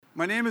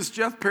My name is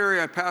Jeff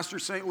Perry. I pastor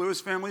St. Louis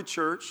Family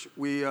Church.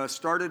 We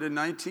started in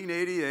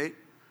 1988.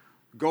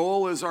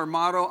 Goal is our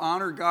motto,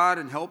 honor God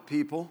and help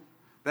people.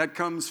 That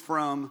comes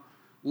from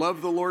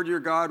love the Lord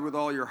your God with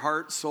all your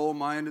heart, soul,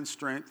 mind, and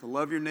strength.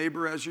 Love your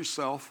neighbor as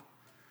yourself.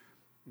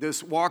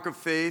 This walk of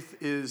faith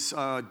is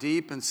a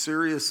deep and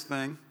serious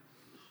thing.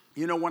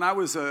 You know, when I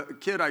was a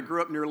kid, I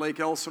grew up near Lake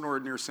Elsinore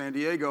near San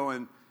Diego,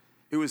 and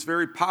it was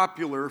very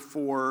popular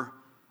for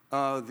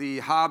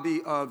the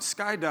hobby of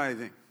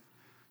skydiving.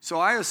 So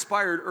I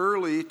aspired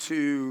early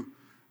to,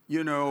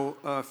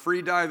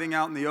 free diving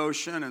out in the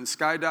ocean and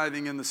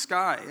skydiving in the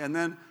sky. And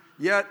then,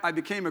 yet I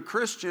became a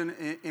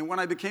Christian, and when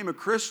I became a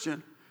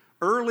Christian,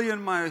 early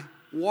in my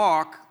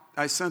walk,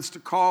 I sensed a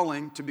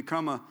calling to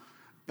become a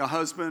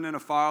husband and a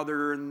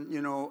father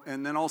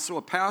and then also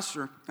a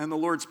pastor. And the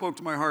Lord spoke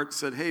to my heart and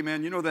said, hey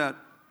man, you know that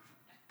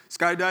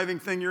skydiving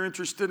thing you're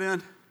interested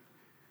in?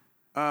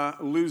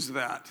 Lose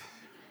that.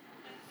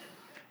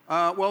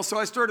 So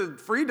I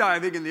started free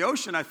diving in the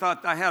ocean. I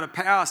thought I had a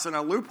pass and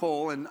a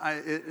loophole, and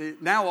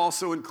it now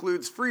also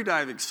includes free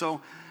diving.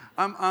 So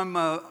I'm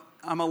a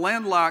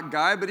landlocked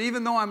guy, but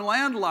even though I'm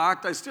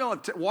landlocked, I still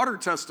have water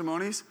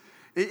testimonies.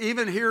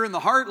 Even here in the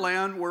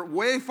heartland, we're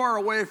way far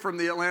away from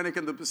the Atlantic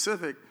and the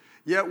Pacific,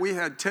 yet we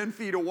had 10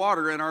 feet of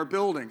water in our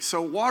building.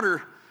 So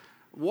water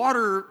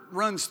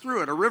runs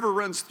through it, a river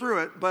runs through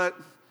it, but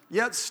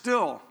yet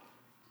still,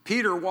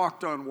 Peter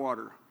walked on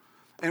water.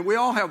 And we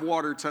all have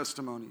water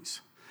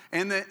testimonies.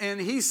 And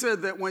he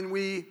said that when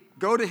we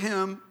go to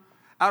him,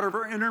 out of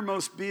our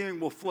innermost being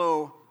will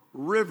flow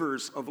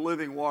rivers of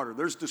living water.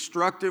 There's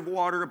destructive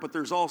water, but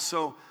there's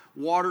also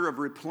water of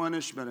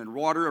replenishment and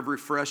water of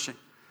refreshing.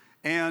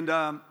 And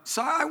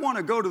so I want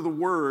to go to the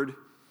Word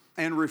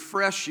and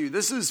refresh you.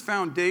 This is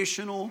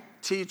foundational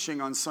teaching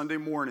on Sunday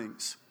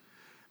mornings.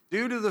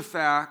 Due to the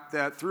fact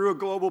that through a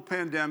global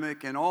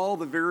pandemic and all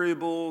the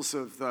variables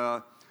of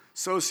the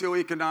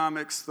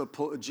socioeconomics, the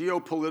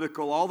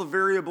geopolitical, all the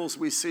variables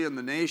we see in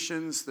the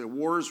nations, the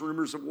wars,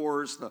 rumors of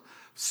wars, the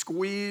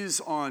squeeze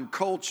on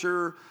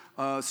culture,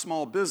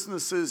 small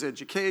businesses,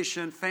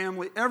 education,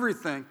 family,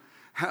 everything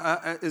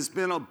has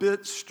been a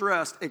bit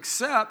stressed,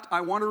 except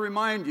I want to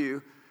remind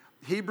you,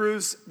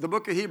 the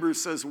book of Hebrews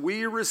says,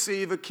 we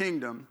receive a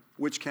kingdom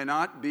which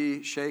cannot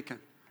be shaken.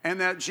 And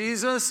that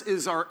Jesus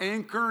is our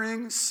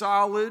anchoring,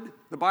 solid,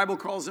 the Bible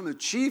calls him the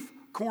chief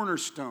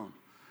cornerstone.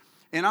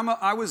 And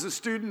I was a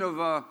student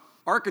of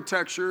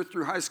architecture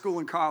through high school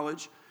and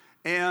college,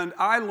 and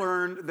I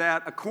learned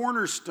that a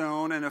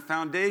cornerstone and a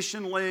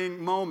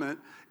foundation-laying moment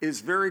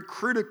is very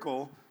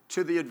critical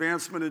to the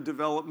advancement and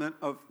development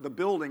of the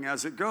building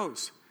as it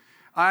goes.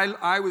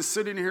 I was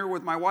sitting here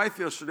with my wife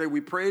yesterday. We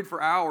prayed for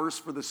hours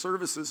for the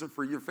services and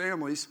for your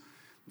families,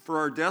 for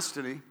our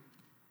destiny,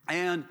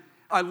 and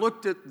I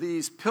looked at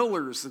these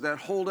pillars that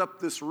hold up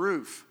this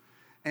roof,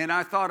 and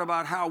I thought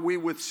about how we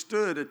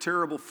withstood a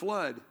terrible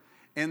flood.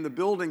 And the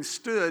building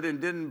stood and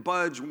didn't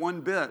budge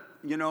one bit.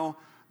 You know,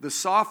 the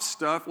soft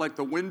stuff, like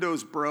the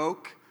windows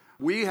broke.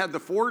 We had the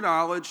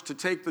foreknowledge to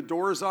take the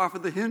doors off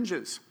of the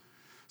hinges.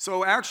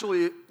 So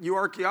actually, you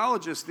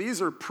archaeologists,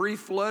 these are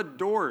pre-flood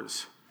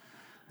doors.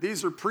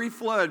 These are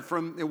pre-flood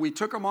we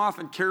took them off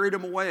and carried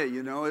them away,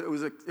 you know. It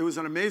was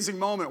an amazing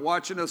moment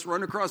watching us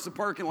run across the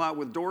parking lot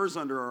with doors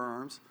under our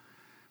arms.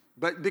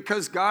 But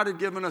because God had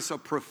given us a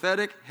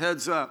prophetic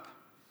heads up.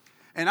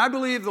 And I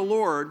believe the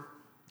Lord,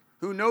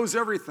 who knows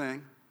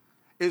everything,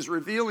 is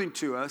revealing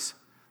to us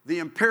the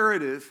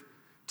imperative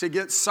to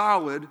get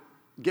solid,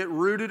 get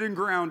rooted and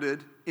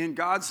grounded in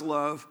God's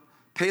love,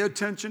 pay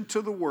attention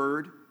to the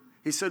Word.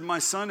 He said, my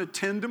son,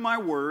 attend to my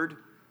word,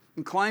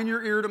 incline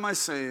your ear to my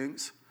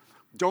sayings,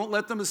 don't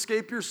let them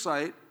escape your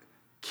sight,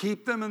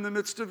 keep them in the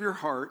midst of your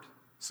heart,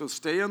 so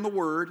stay in the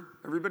Word.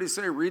 Everybody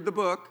say, read the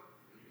book.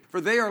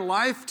 For they are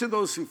life to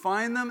those who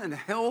find them and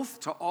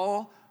health to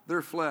all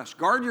their flesh.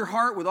 Guard your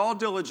heart with all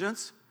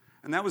diligence.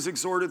 And that was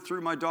exhorted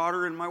through my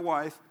daughter and my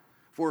wife.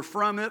 For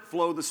from it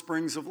flow the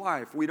springs of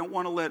life. We don't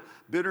want to let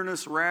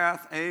bitterness,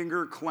 wrath,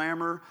 anger,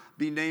 clamor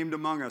be named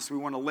among us. We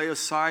want to lay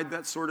aside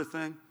that sort of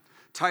thing.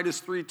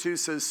 Titus 3:2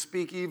 says,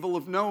 speak evil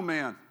of no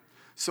man.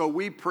 So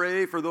we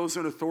pray for those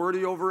in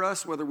authority over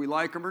us, whether we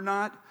like them or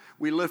not.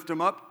 We lift them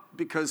up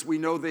because we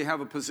know they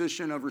have a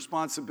position of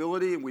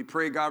responsibility, and we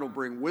pray God will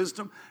bring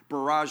wisdom,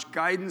 barrage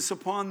guidance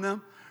upon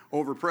them.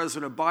 Over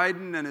President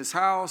Biden and his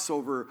house,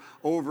 over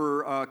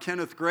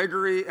Kenneth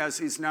Gregory, as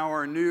he's now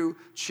our new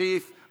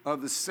chief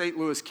of the St.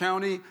 Louis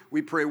County.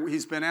 We pray,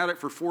 he's been at it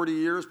for 40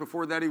 years.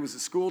 Before that, he was a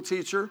school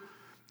teacher,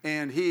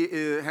 and he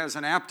has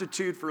an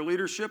aptitude for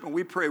leadership, and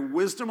we pray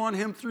wisdom on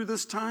him through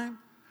this time,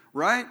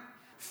 right?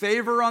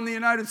 Favor on the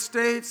United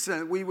States,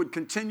 and we would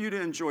continue to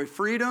enjoy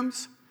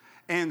freedoms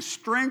and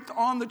strength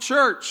on the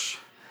church.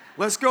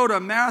 Let's go to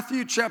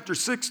Matthew chapter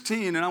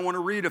 16, and I want to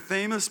read a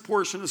famous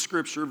portion of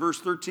Scripture, verse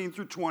 13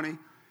 through 20.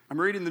 I'm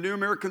reading the New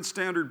American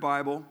Standard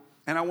Bible,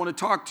 and I want to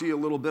talk to you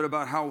a little bit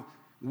about how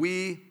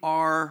we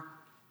are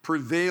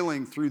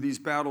prevailing through these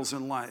battles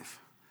in life.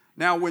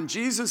 Now, when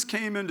Jesus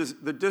came into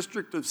the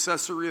district of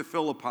Caesarea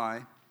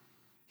Philippi,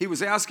 he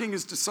was asking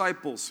his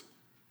disciples,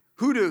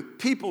 Who do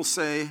people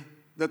say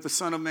that the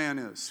Son of Man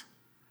is?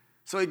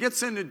 So he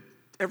gets into,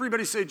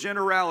 everybody say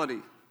generality.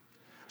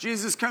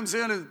 Jesus comes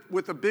in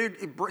with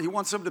he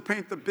wants them to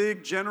paint the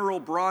big, general,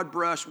 broad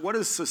brush. What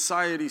is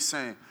society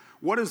saying?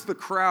 What is the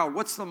crowd?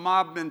 What's the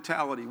mob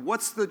mentality?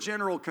 What's the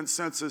general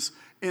consensus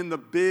in the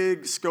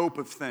big scope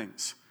of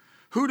things?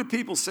 Who do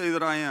people say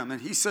that I am? And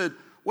he said,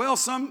 well,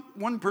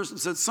 one person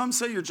said, some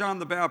say you're John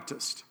the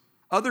Baptist.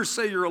 Others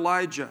say you're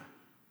Elijah.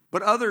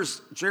 But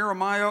others,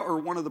 Jeremiah or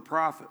one of the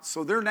prophets.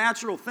 So their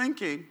natural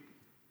thinking,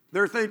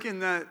 they're thinking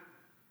that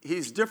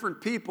he's different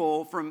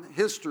people from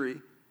history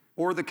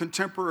or the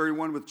contemporary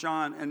one with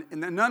John,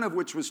 and none of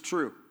which was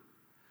true.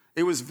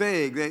 It was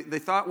vague. They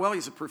thought, well,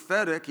 he's a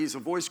prophetic. He's a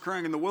voice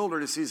crying in the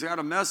wilderness. He's got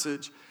a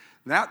message.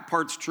 That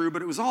part's true,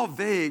 but it was all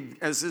vague,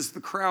 as is the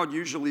crowd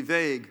usually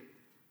vague.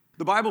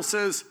 The Bible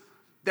says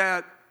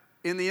that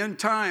in the end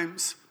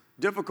times,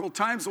 difficult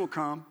times will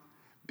come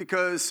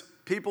because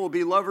people will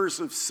be lovers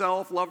of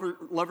self,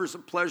 lovers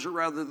of pleasure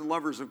rather than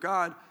lovers of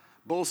God,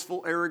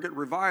 boastful, arrogant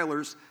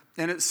revilers.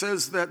 And it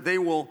says that they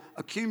will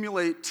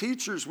accumulate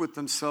teachers with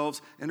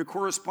themselves in a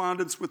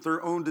correspondence with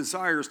their own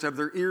desires, to have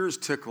their ears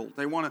tickled.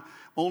 They want to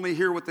only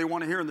hear what they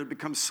want to hear, and they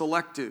become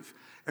selective.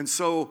 And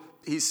so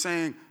he's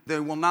saying they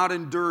will not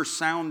endure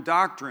sound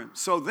doctrine.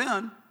 So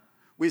then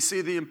we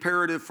see the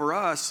imperative for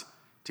us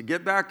to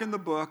get back in the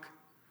book,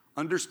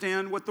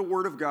 understand what the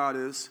Word of God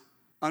is,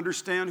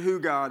 understand who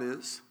God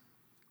is,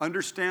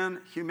 understand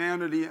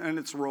humanity and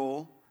its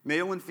role.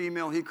 Male and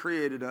female, he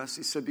created us.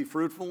 He said, be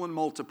fruitful and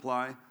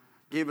multiply.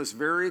 Gave us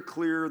very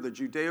clear, the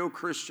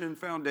Judeo-Christian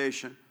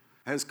foundation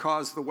has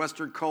caused the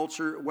Western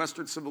culture,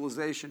 Western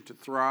civilization to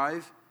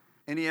thrive.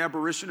 Any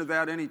aberration of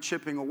that, any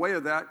chipping away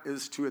of that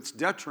is to its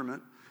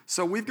detriment.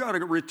 So we've got to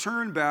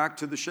return back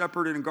to the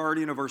shepherd and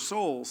guardian of our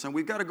souls. And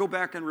we've got to go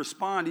back and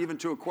respond even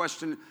to a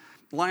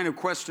line of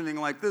questioning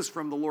like this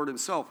from the Lord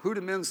himself. Who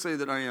do men say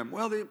that I am?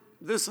 Well,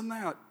 this and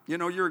that. You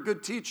know, you're a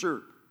good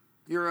teacher.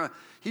 You're a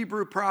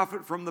Hebrew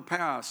prophet from the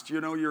past.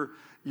 You know,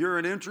 you're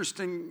an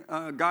interesting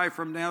guy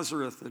from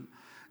Nazareth.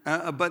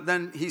 But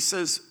then he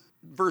says,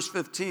 verse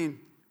 15,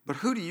 but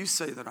who do you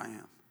say that I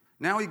am?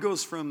 Now he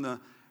goes from the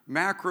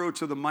macro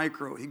to the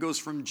micro. He goes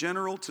from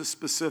general to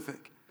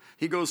specific.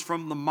 He goes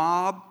from the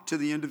mob to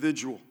the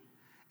individual.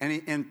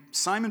 And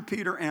Simon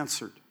Peter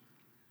answered.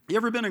 You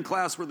ever been in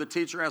class where the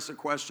teacher asks a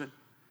question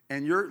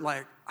and you're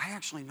like, I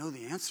actually know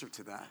the answer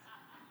to that.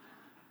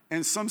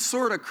 And some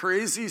sort of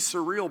crazy,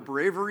 surreal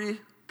bravery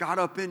got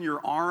up in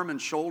your arm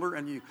and shoulder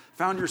and you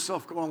found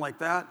yourself going like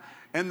that.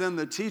 And then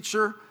the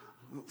teacher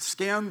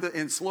scanned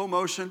in slow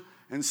motion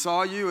and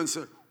saw you and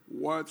said,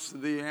 what's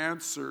the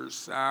answer,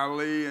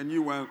 Sally? And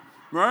you went,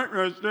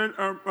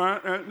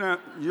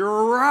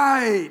 you're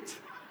right.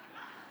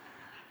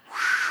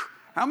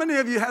 How many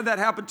of you had that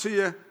happen to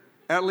you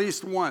at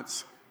least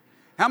once?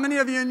 How many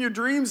of you in your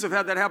dreams have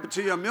had that happen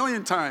to you a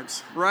million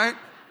times, right?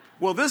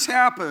 Well, this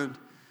happened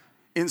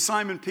in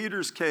Simon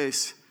Peter's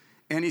case,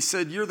 and he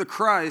said, you're the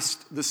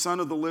Christ, the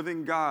Son of the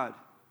living God.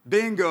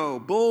 Bingo,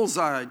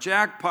 bullseye,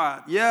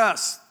 jackpot.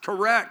 Yes,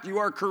 correct. You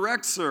are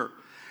correct, sir.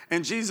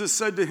 And Jesus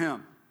said to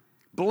him,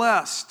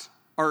 blessed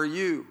are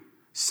you,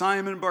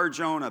 Simon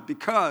Bar-Jonah,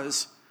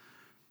 because,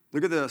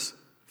 look at this,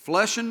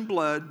 flesh and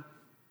blood,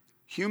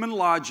 human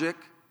logic,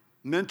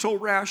 mental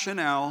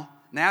rationale,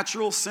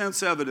 natural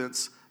sense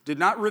evidence did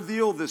not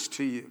reveal this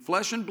to you.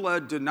 Flesh and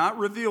blood did not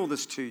reveal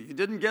this to you. You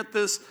didn't get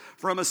this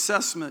from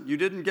assessment. You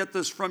didn't get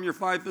this from your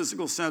five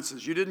physical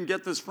senses. You didn't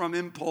get this from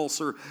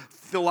impulse or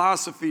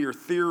philosophy or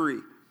theory.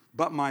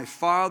 But my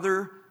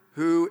Father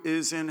who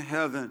is in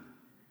heaven.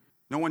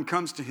 No one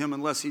comes to him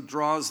unless he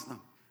draws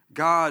them.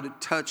 God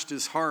touched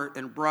his heart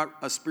and brought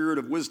a spirit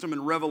of wisdom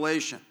and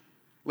revelation.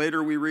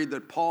 Later we read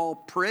that Paul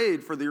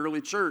prayed for the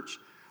early church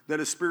that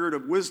a spirit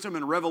of wisdom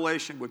and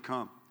revelation would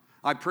come.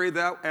 I pray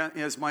that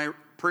as my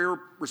prayer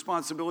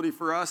responsibility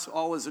for us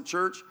all as a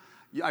church.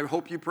 I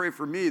hope you pray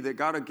for me that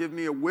God will give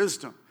me a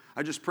wisdom.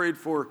 I just prayed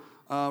for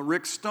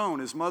Rick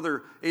Stone. His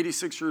mother,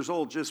 86 years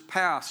old, just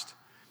passed.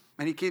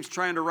 And he keeps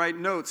trying to write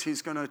notes.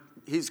 He's going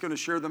to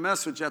share the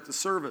message at the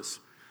service.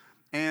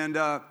 And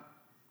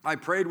I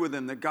prayed with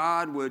him that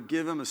God would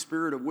give him a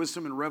spirit of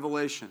wisdom and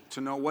revelation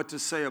to know what to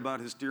say about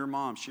his dear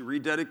mom. She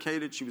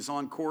rededicated. She was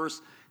on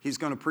course. He's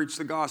going to preach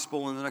the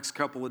gospel in the next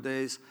couple of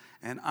days.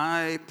 And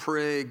I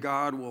pray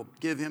God will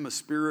give him a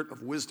spirit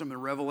of wisdom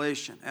and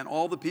revelation. And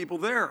all the people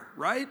there,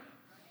 right?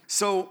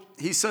 So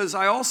he says,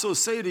 I also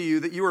say to you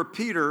that you are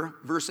Peter,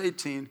 verse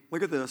 18.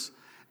 Look at this.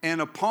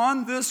 And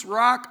upon this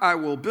rock I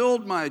will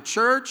build my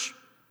church,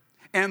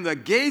 and the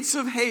gates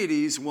of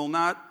Hades will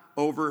not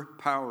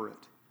overpower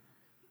it.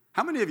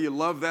 How many of you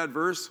love that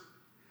verse?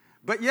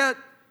 But yet,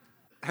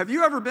 have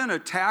you ever been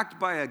attacked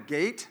by a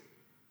gate?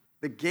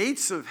 The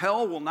gates of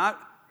hell will not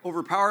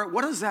overpower it.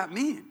 What does that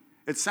mean?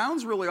 It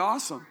sounds really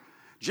awesome.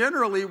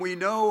 Generally, we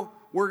know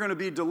we're going to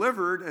be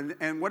delivered,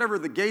 and whatever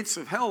the gates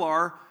of hell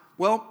are,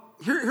 well,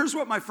 here's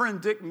what my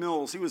friend Dick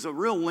Mills, he was a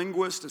real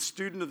linguist, a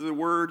student of the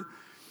word,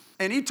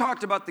 and he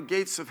talked about the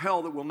gates of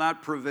hell that will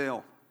not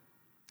prevail.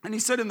 And he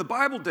said in the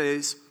Bible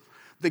days,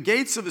 The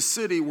gates of a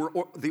city were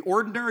the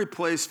ordinary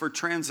place for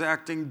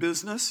transacting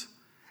business,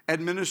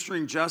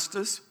 administering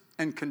justice,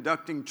 and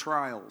conducting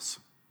trials.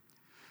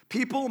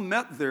 People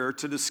met there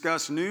to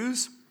discuss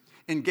news,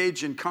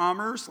 engage in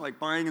commerce, like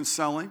buying and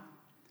selling,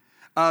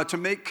 to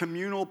make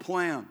communal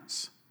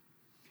plans.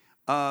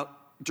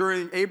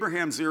 During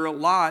Abraham's era,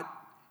 Lot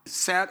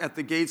sat at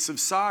the gates of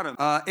Sodom.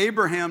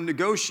 Abraham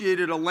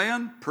negotiated a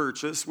land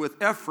purchase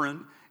with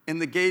Ephron in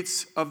the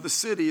gates of the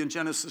city in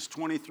Genesis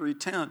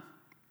 23:10.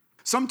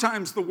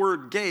 Sometimes the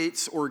word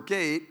gates or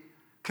gate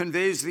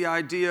conveys the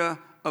idea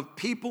of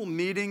people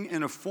meeting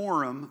in a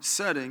forum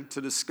setting to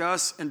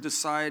discuss and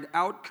decide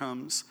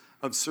outcomes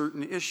of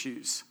certain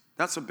issues.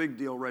 That's a big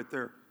deal right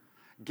there.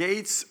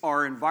 Gates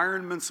are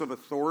environments of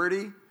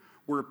authority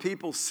where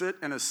people sit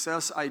and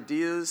assess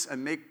ideas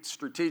and make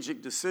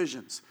strategic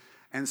decisions.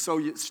 And so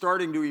it's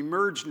starting to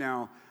emerge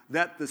now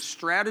that the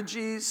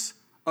strategies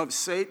of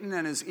Satan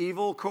and his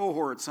evil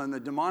cohorts and the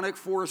demonic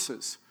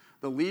forces,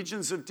 the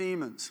legions of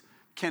demons,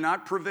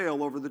 cannot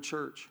prevail over the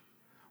church.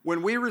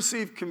 When we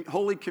received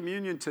Holy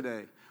Communion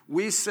today,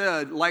 we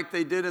said, like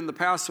they did in the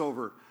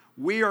Passover,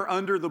 we are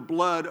under the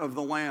blood of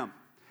the Lamb.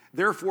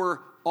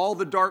 Therefore, all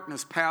the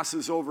darkness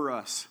passes over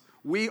us.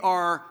 We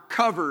are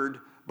covered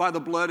by the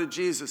blood of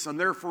Jesus and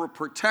therefore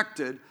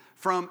protected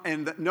from,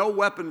 and that no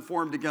weapon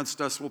formed against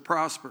us will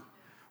prosper.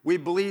 We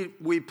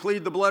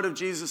plead the blood of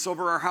Jesus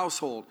over our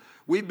household.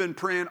 We've been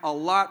praying a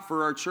lot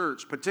for our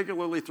church,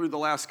 particularly through the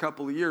last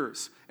couple of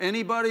years.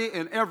 Anybody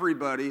and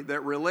everybody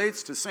that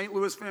relates to St.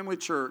 Louis Family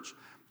Church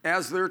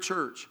as their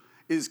church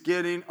is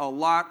getting a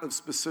lot of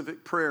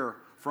specific prayer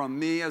from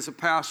me as a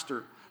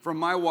pastor, from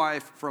my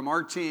wife, from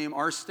our team,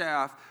 our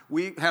staff.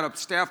 We had a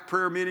staff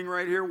prayer meeting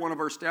right here. One of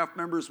our staff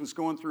members was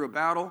going through a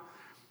battle.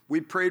 We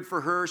prayed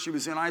for her. She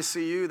was in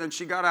ICU. Then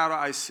she got out of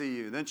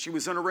ICU. Then she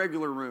was in a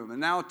regular room. And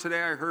now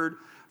today I heard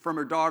from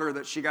her daughter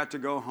that she got to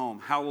go home.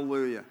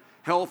 Hallelujah.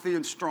 Healthy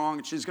and strong.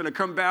 And she's going to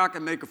come back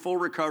and make a full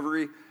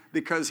recovery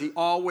because he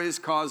always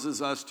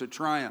causes us to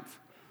triumph.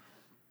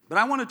 But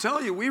I want to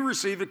tell you, we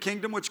receive a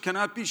kingdom which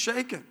cannot be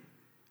shaken.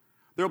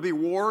 There'll be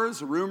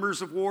wars,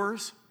 rumors of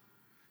wars.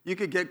 You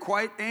could get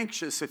quite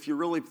anxious if you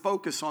really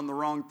focus on the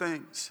wrong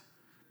things.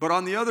 But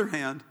on the other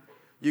hand,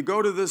 you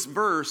go to this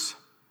verse,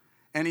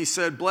 and he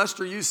said, "Blessed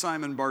are you,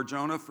 Simon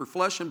Bar-Jonah, for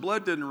flesh and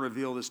blood didn't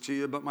reveal this to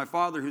you, but my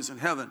Father who's in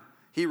heaven,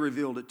 he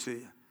revealed it to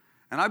you."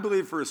 And I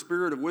believe for a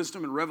spirit of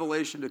wisdom and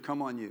revelation to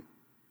come on you.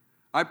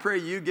 I pray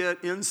you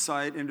get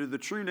insight into the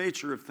true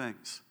nature of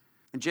things.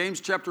 And James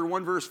chapter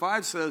 1, verse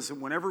 5 says that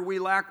whenever we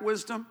lack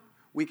wisdom,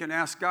 we can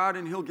ask God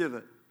and he'll give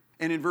it.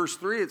 And in verse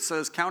 3, it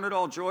says, "Count it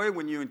all joy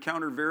when you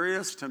encounter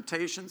various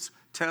temptations,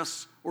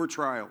 tests, or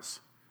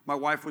trials." My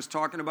wife was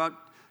talking about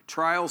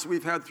trials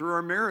we've had through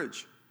our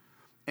marriage.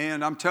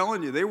 And I'm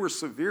telling you, they were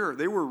severe.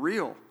 They were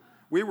real.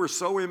 We were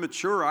so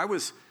immature.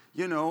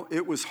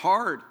 It was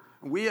hard.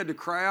 We had to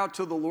cry out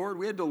to the Lord.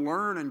 We had to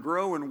learn and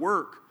grow and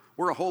work.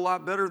 We're a whole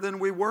lot better than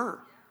we were.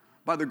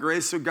 By the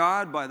grace of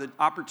God, by the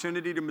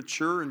opportunity to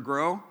mature and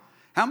grow.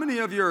 How many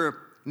of you are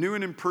new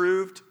and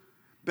improved,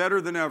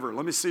 better than ever?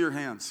 Let me see your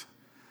hands.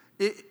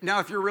 Now,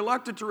 if you're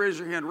reluctant to raise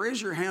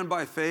your hand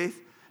by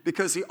faith,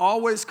 because he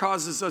always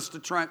causes us to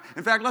triumph.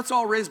 In fact, let's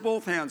all raise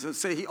both hands and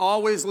say, he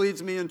always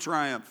leads me in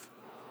triumph.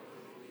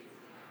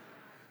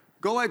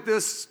 Go like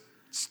this,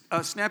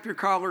 snap your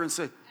collar and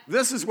say,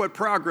 this is what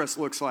progress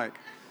looks like.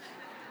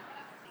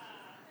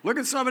 Look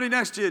at somebody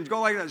next to you and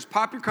go like that. Just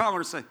pop your collar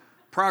and say,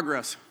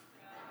 progress.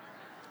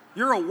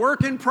 You're a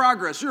work in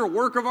progress. You're a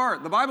work of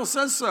art. The Bible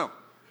says so.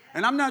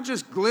 And I'm not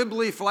just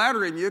glibly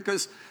flattering you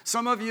because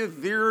some of you have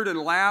veered and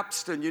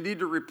lapsed and you need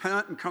to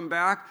repent and come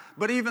back.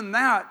 But even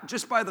that,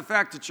 just by the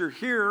fact that you're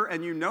here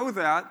and you know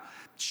that,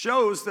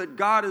 shows that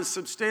God is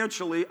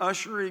substantially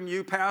ushering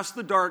you past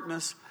the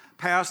darkness,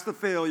 past the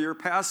failure,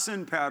 past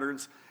sin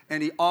patterns,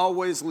 and he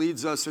always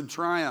leads us in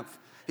triumph.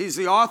 He's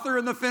the author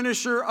and the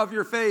finisher of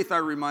your faith, I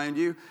remind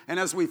you. And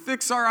as we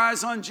fix our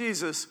eyes on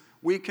Jesus,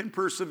 we can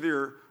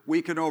persevere,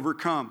 we can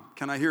overcome.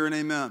 Can I hear an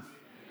amen?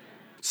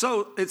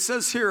 So it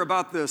says here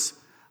about this,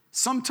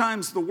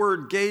 sometimes the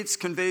word gates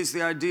conveys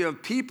the idea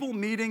of people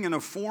meeting in a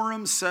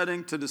forum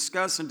setting to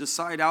discuss and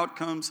decide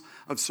outcomes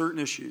of certain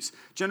issues.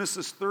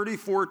 Genesis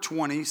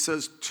 34:20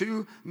 says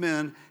 2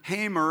 men,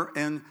 Hamor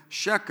and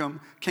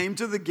Shechem, came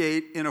to the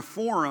gate in a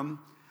forum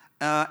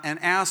and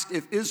asked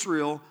if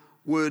Israel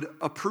would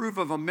approve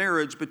of a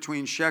marriage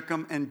between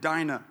Shechem and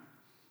Dinah.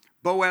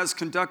 Boaz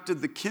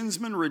conducted the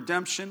kinsman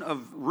redemption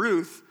of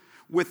Ruth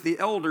with the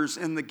elders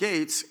in the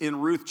gates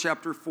in Ruth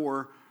chapter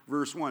 4,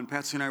 verse 1.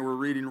 Patsy and I were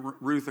reading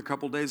Ruth a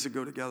couple days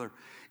ago together.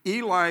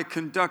 Eli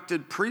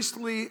conducted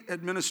priestly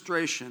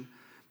administration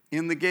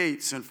in the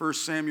gates in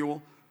 1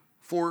 Samuel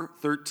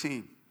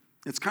 4:13.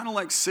 It's kind of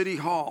like City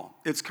Hall.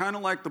 It's kind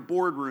of like the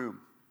boardroom.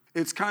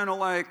 It's kind of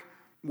like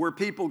where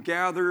people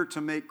gather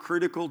to make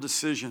critical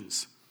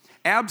decisions.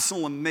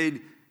 Absalom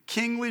made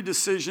kingly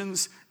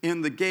decisions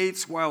in the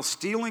gates while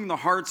stealing the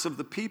hearts of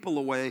the people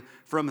away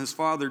from his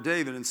father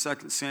David in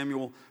 2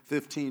 Samuel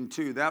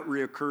 15:2. That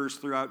reoccurs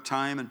throughout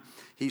time, and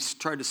he's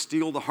tried to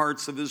steal the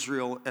hearts of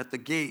Israel at the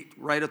gate,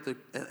 right at the,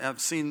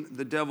 I've seen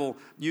the devil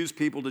use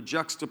people to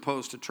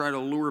juxtapose to try to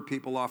lure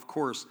people off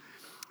course.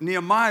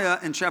 Nehemiah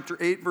in chapter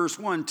 8, verse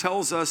 1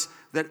 tells us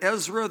that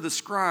Ezra the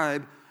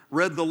scribe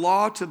read the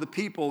law to the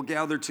people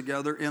gathered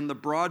together in the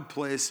broad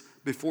place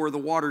before the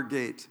water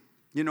gate.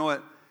 You know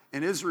what?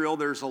 In Israel,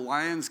 there's a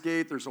lion's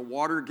gate, there's a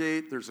water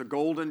gate, there's a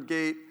golden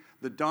gate,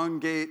 the dung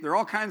gate. There are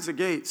all kinds of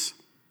gates,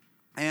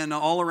 and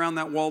all around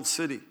that walled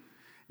city.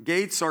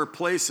 Gates are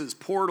places,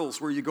 portals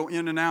where you go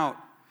in and out.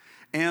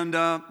 And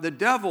the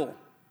devil,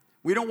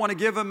 we don't want to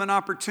give him an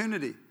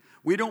opportunity.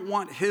 We don't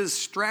want his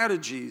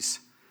strategies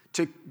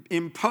to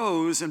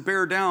impose and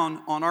bear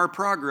down on our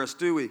progress,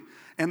 do we?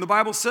 And the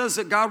Bible says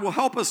that God will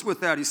help us with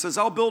that. He says,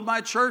 I'll build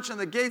my church and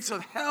the gates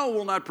of hell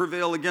will not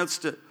prevail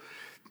against it.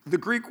 The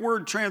Greek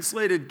word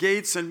translated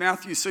gates in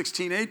Matthew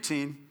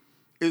 16:18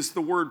 is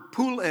the word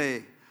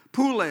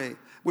pule,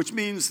 which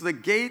means the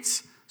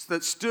gates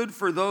that stood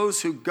for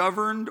those who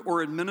governed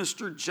or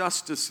administered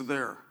justice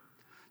there.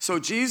 So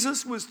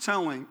Jesus was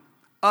telling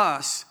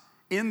us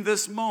in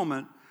this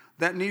moment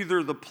that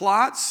neither the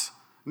plots,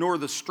 nor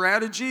the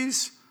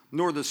strategies,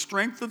 nor the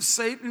strength of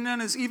Satan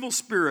and his evil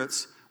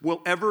spirits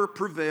will ever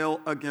prevail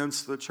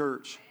against the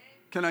church.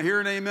 Can I hear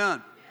an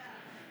amen?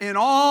 In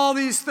all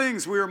these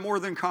things, we are more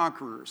than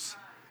conquerors.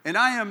 And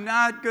I am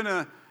not going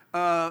to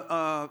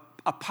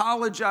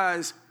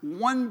apologize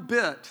one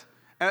bit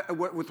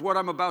with what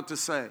I'm about to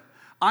say.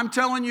 I'm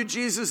telling you,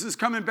 Jesus is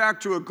coming back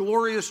to a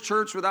glorious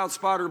church without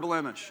spot or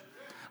blemish.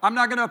 I'm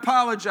not going to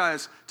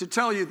apologize to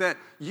tell you that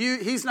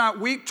he's not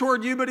weak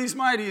toward you, but he's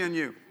mighty in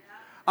you.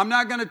 I'm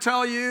not going to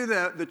tell you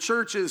that the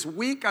church is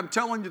weak. I'm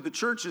telling you the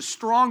church is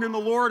strong in the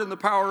Lord and the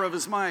power of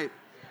his might.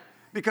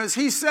 Because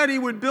he said he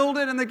would build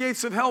it and the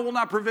gates of hell will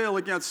not prevail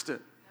against it.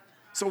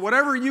 So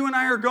whatever you and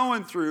I are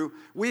going through,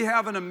 we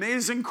have an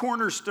amazing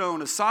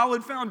cornerstone, a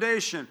solid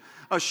foundation,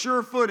 a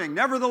sure footing.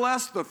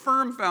 Nevertheless, the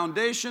firm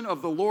foundation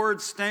of the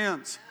Lord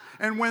stands.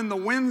 And when the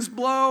winds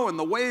blow and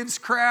the waves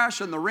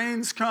crash and the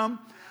rains come,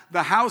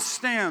 the house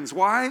stands.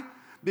 Why?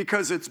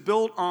 Because it's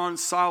built on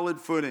solid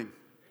footing.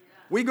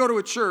 We go to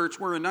a church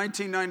where in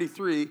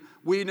 1993,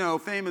 we know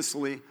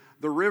famously,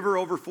 the river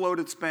overflowed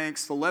its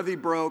banks, the levee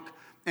broke,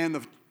 and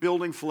the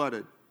building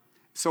flooded.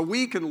 So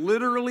we can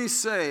literally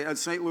say at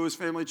St. Louis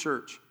Family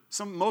Church,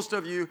 most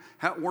of you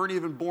weren't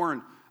even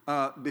born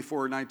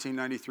before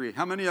 1993.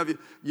 How many of you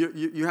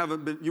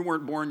you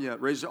weren't born yet?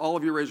 All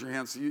of you raise your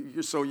hands.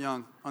 You're so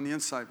young on the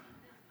inside.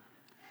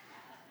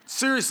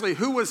 Seriously,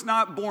 who was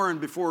not born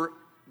before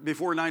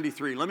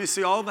 93? Let me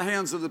see all the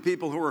hands of the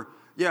people who were,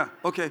 yeah,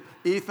 okay.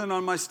 Ethan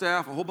on my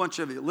staff, a whole bunch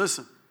of you.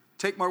 Listen,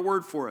 take my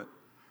word for it.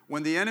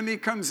 When the enemy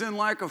comes in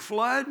like a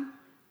flood,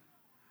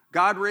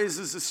 God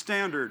raises a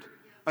standard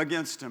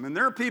against him. And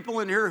there are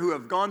people in here who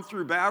have gone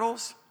through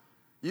battles.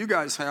 You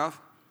guys have.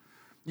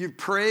 You've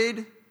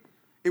prayed.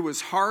 It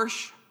was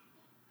harsh.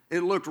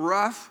 It looked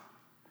rough.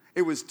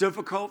 It was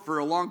difficult for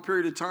a long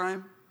period of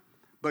time.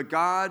 But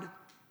God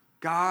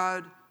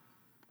brought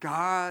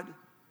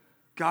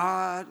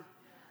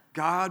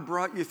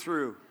you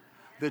through.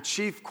 The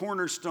chief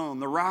cornerstone,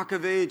 the rock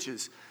of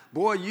ages.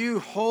 Boy, you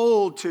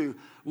hold to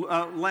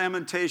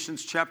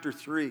Lamentations chapter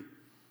 3.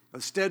 The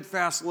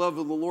steadfast love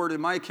of the Lord,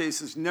 in my case,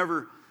 has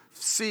never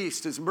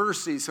ceased. His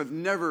mercies have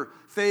never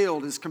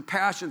failed. His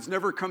compassions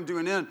never come to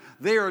an end.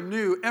 They are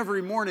new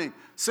every morning.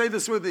 Say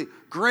this with me.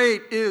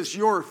 Great is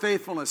your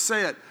faithfulness.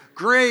 Say it.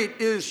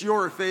 Great is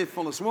your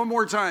faithfulness. One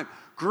more time.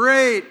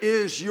 Great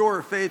is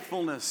your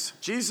faithfulness.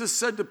 Jesus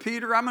said to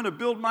Peter, I'm going to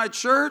build my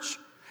church,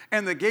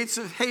 and the gates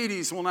of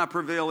Hades will not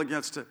prevail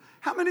against it.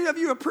 How many of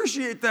you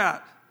appreciate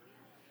that?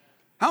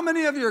 How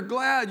many of you are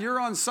glad you're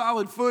on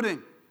solid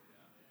footing?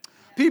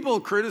 People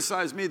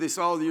criticize me. They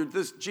say, oh,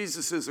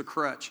 Jesus is a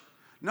crutch.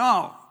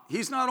 No,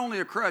 he's not only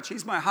a crutch,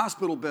 he's my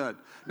hospital bed.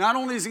 Not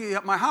only is he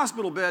my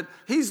hospital bed,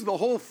 he's the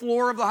whole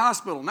floor of the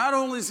hospital. Not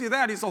only is he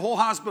that, he's the whole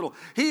hospital.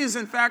 He is,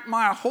 in fact,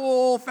 my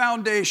whole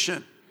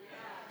foundation.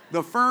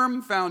 The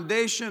firm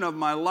foundation of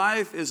my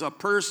life is a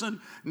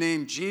person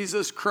named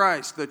Jesus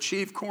Christ, the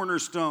chief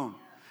cornerstone.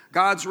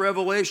 God's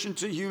revelation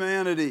to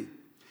humanity.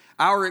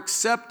 Our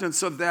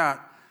acceptance of that,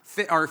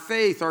 our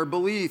faith, our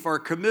belief, our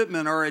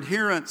commitment, our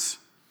adherence,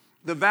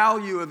 the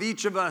value of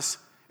each of us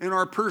in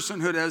our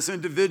personhood as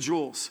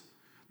individuals.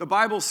 The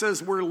Bible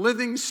says we're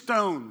living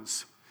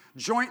stones,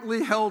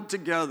 jointly held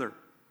together.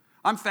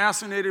 I'm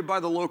fascinated by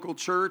the local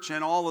church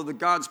and all of the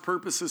God's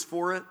purposes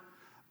for it,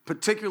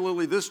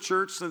 particularly this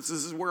church, since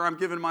this is where I'm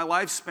giving my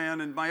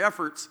lifespan and my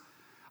efforts.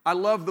 I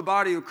love the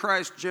body of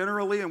Christ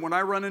generally, and when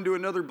I run into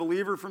another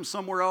believer from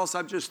somewhere else,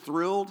 I'm just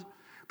thrilled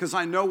because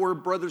I know we're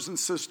brothers and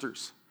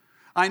sisters.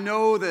 I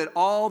know that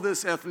all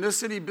this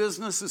ethnicity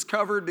business is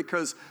covered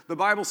because the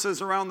Bible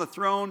says around the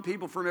throne,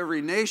 people from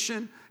every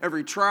nation,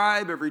 every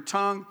tribe, every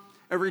tongue,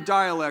 every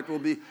dialect will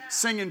be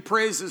singing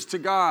praises to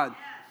God.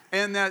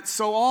 And that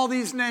so all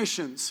these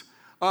nations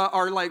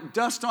are like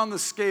dust on the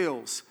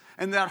scales.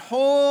 and that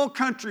whole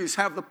countries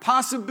have the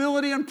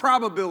possibility and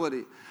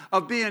probability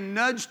of being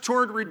nudged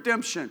toward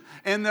redemption,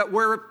 and that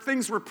where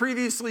things were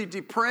previously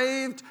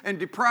depraved and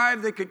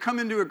deprived, they could come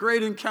into a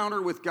great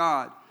encounter with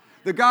God.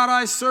 The God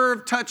I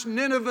serve touched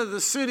Nineveh,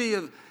 the city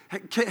of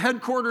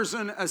headquarters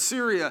in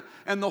Assyria,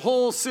 and the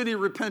whole city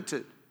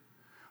repented.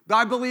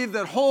 I believe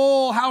that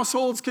whole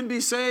households can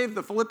be saved.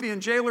 The Philippian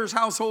jailer's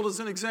household is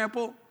an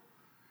example.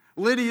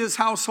 Lydia's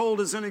household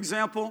is an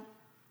example.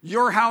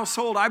 Your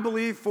household, I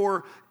believe,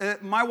 for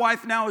my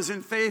wife now is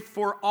in faith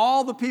for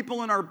all the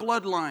people in our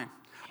bloodline.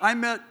 I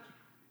met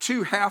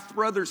 2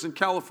 half-brothers in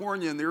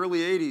California in the early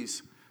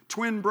 80s,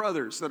 twin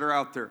brothers that are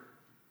out there.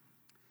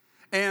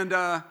 And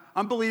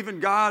I'm believing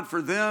God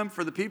for them,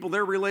 for the people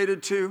they're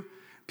related to,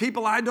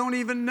 people I don't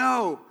even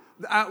know,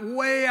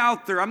 way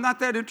out there. I'm not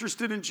that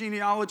interested in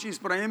genealogies,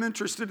 but I am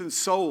interested in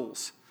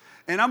souls.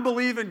 And I'm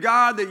believing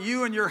God that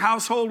you and your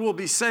household will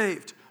be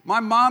saved. My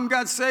mom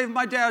got saved,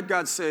 my dad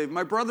got saved,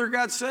 my brother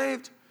got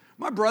saved.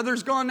 My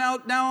brother's gone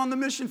out now on the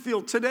mission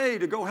field today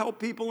to go help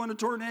people in a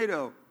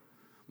tornado.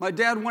 My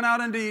dad went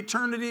out into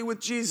eternity with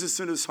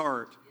Jesus in his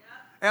heart,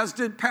 as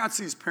did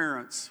Patsy's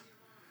parents.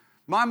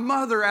 My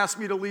mother asked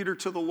me to lead her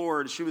to the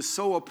Lord. She was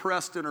so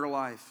oppressed in her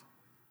life.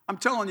 I'm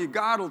telling you,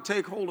 God will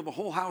take hold of a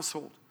whole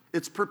household.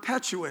 It's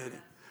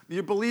perpetuating.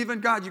 You believe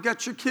in God. You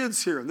got your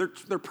kids here.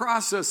 They're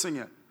processing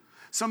it.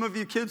 Some of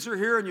you kids are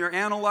here and you're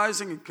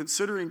analyzing and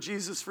considering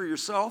Jesus for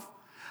yourself.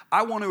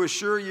 I want to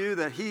assure you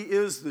that he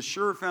is the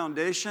sure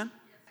foundation.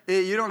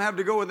 You don't have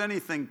to go with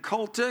anything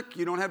cultic.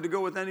 You don't have to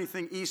go with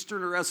anything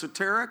Eastern or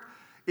esoteric.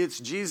 It's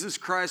Jesus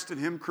Christ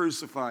and him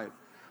crucified.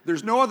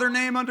 There's no other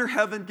name under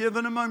heaven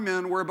given among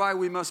men whereby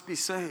we must be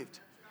saved.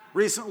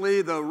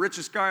 Recently, the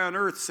richest guy on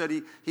earth said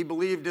he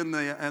believed in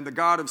the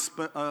God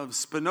of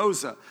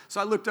Spinoza.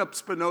 So I looked up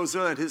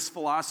Spinoza and his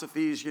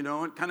philosophies,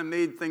 and kind of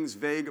made things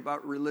vague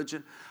about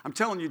religion. I'm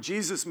telling you,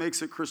 Jesus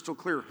makes it crystal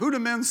clear. Who do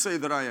men say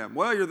that I am?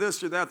 Well, you're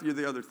this, you're that, you're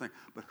the other thing.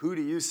 But who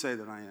do you say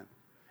that I am?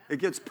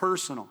 It gets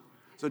personal.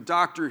 There's a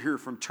doctor here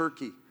from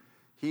Turkey.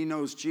 He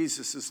knows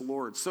Jesus is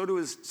Lord. So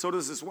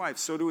does his wife.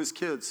 So do his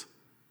kids.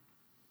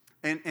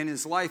 And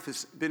his life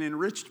has been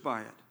enriched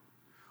by it.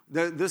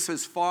 This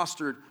has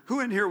fostered. Who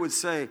in here would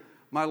say,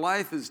 my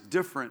life is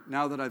different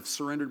now that I've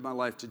surrendered my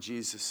life to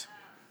Jesus?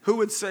 Who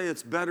would say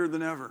it's better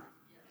than ever?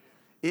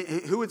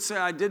 Who would say,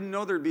 I didn't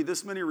know there'd be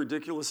this many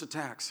ridiculous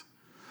attacks?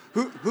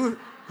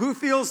 Who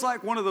feels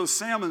like one of those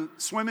salmon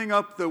swimming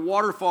up the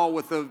waterfall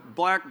with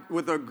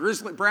the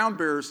grizzly brown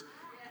bears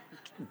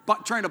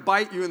trying to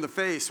bite you in the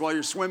face while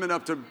you're swimming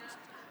up to,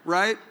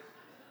 right?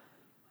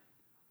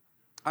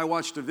 I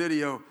watched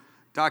a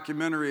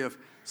documentary of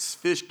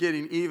fish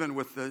getting even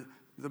with the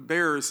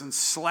bears and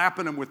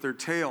slapping them with their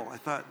tail. I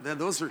thought,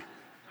 those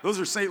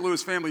are St.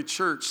 Louis Family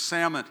Church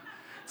salmon.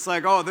 It's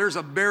like, oh, there's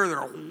a bear there,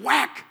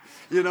 whack.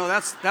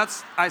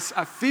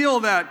 I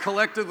feel that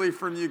collectively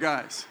from you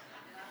guys.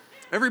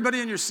 Everybody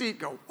in your seat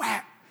go,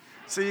 whack.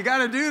 So you got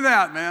to do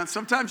that, man.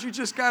 Sometimes you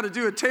just got to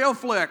do a tail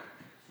flick,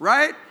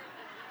 right?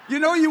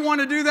 You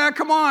want to do that?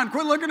 Come on,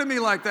 quit looking at me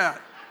like that.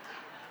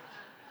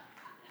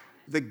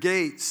 The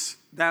gates,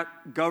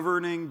 that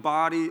governing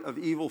body of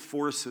evil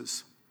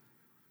forces.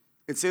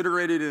 It's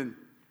iterated in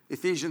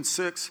Ephesians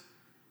 6.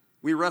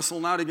 We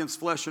wrestle not against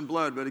flesh and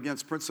blood, but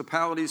against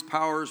principalities,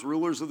 powers,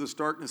 rulers of this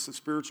darkness, and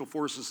spiritual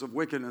forces of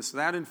wickedness.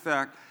 That, in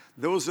fact,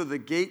 those are the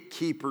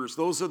gatekeepers.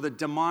 Those are the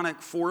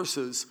demonic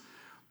forces.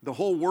 The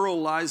whole world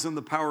lies in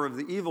the power of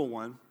the evil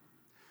one.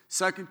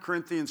 2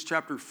 Corinthians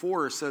chapter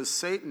 4 says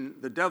Satan,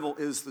 the devil,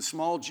 is the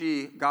small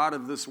g god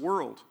of this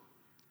world.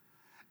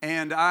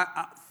 And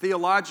I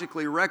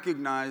theologically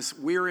recognize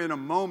we're in a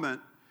moment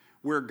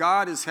where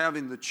God is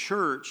having the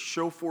church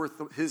show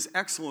forth his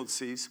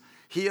excellencies.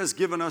 He has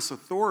given us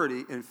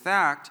authority. In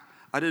fact,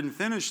 I didn't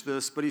finish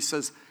this, but he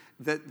says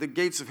that the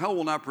gates of hell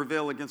will not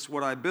prevail against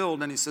what I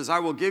build. And he says, I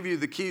will give you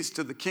the keys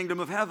to the kingdom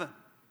of heaven.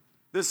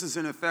 This is,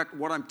 in effect,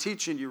 what I'm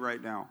teaching you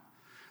right now.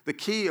 The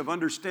key of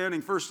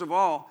understanding, first of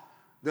all,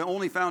 the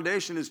only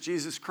foundation is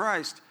Jesus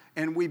Christ.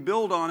 And we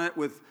build on it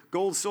with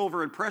gold,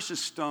 silver, and precious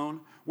stone.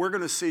 We're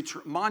going to see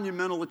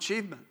monumental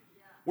achievement.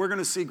 We're going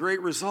to see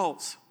great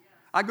results.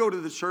 I go to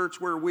the church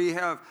where we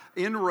have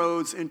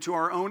inroads into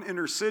our own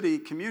inner city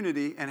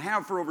community and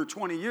have for over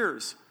 20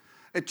 years.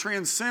 It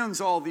transcends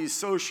all these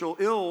social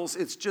ills.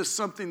 It's just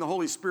something the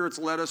Holy Spirit's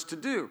led us to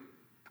do.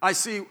 I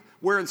see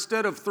where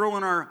instead of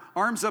throwing our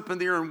arms up in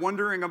the air and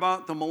wondering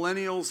about the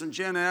millennials and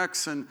Gen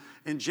X and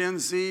Gen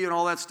Z and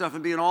all that stuff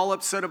and being all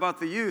upset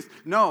about the youth,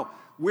 no,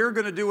 we're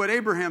going to do what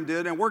Abraham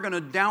did, and we're going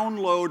to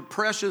download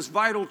precious,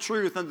 vital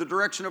truth in the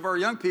direction of our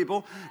young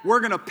people. We're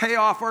going to pay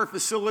off our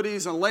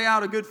facilities and lay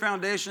out a good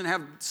foundation,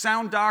 have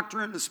sound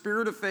doctrine, the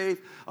spirit of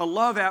faith, a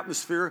love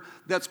atmosphere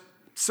that's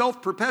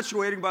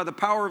self-perpetuating by the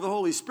power of the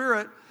Holy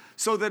Spirit,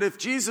 so that if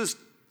Jesus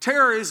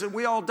tarries and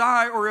we all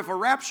die, or if a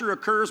rapture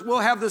occurs,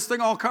 we'll have this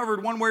thing all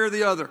covered one way or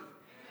the other.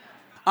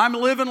 I'm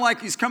living like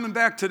he's coming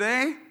back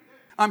today.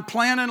 I'm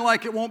planning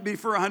like it won't be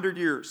for 100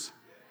 years.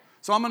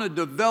 So I'm going to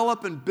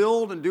develop and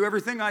build and do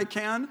everything I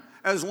can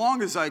as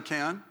long as I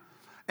can.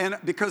 And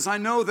because I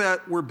know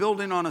that we're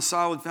building on a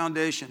solid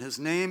foundation. His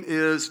name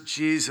is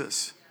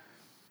Jesus.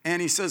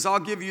 And he says, I'll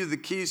give you the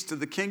keys to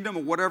the kingdom,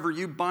 and whatever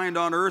you bind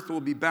on earth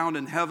will be bound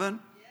in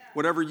heaven.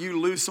 Whatever you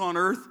loose on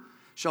earth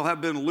shall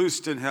have been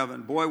loosed in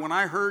heaven. Boy, when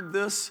I heard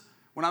this,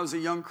 when I was a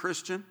young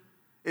Christian,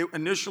 it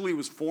initially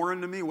was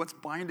foreign to me. What's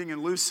binding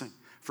and loosing?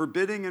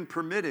 Forbidding and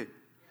permitting.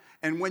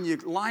 And when you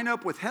line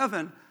up with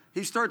heaven,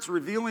 he starts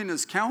revealing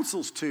his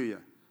counsels to you.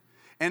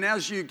 And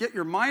as you get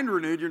your mind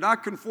renewed, you're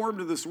not conformed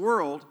to this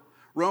world.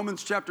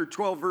 Romans chapter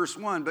 12, verse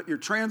 1, but you're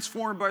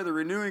transformed by the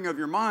renewing of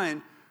your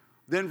mind.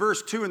 Then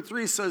verse 2 and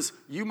 3 says,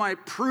 you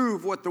might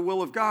prove what the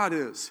will of God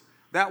is,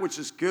 that which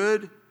is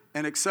good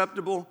and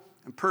acceptable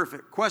and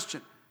perfect.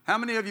 Question, how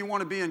many of you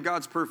want to be in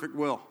God's perfect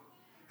will?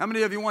 How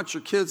many of you want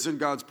your kids in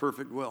God's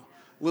perfect will?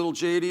 Little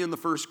JD in the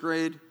first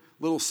grade,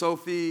 little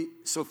Sophia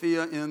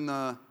in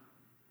the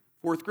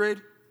fourth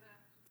grade?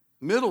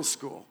 Middle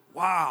school.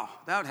 Wow,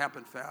 that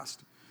happened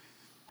fast.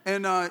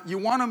 And you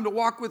want them to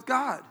walk with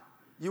God.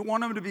 You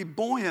want them to be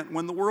buoyant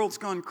when the world's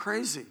gone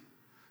crazy.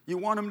 You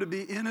want them to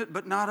be in it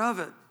but not of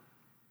it.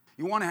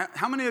 You want to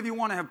how many of you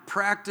want to have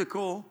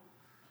practical,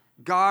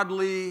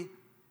 godly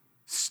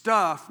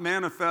stuff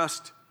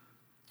manifest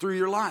through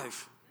your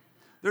life?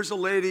 There's a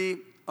lady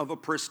of a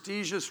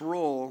prestigious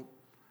role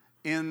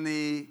in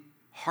the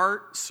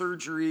heart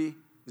surgery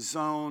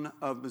zone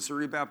of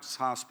Missouri Baptist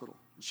Hospital.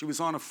 She was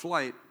on a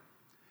flight,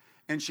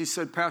 and she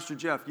said, Pastor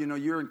Jeff, you know,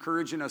 you're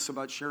encouraging us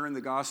about sharing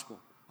the gospel.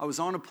 I was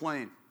on a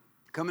plane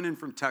coming in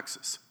from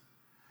Texas,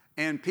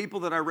 and people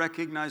that I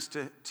recognized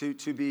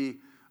to be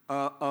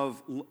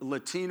of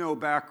Latino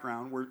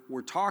background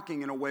were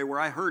talking in a way where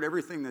I heard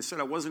everything they said.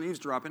 I wasn't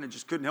eavesdropping. I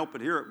just couldn't help but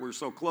hear it. We were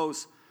so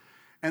close.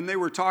 And they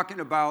were talking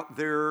about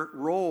their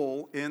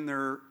role in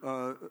their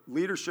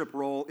leadership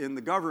role in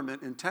the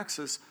government in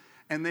Texas.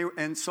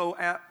 And so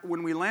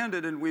when we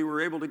landed and we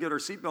were able to get our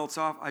seatbelts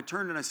off, I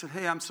turned and I said,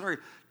 hey, I'm sorry.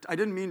 I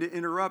didn't mean to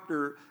interrupt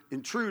or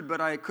intrude,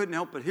 but I couldn't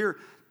help but hear.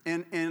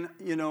 And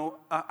you know,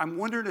 I'm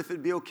wondering if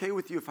it'd be okay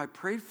with you if I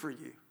prayed for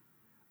you.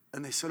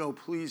 And they said, oh,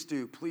 please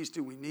do,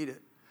 we need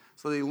it.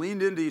 So they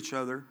leaned into each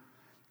other,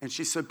 and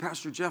she said,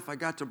 Pastor Jeff, I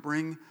got to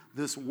bring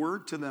this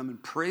word to them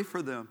and pray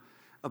for them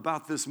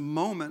about this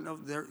moment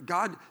of their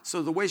God.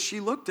 So the way she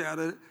looked at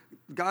it,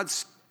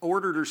 God's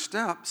ordered her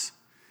steps.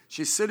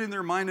 She's sitting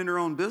there minding her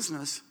own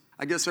business.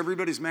 I guess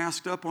everybody's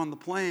masked up on the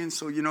plane,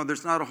 so you know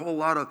there's not a whole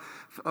lot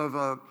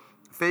of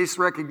face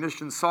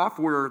recognition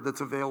software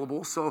that's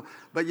available. So,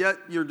 but yet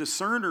your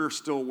discerner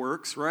still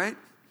works, right?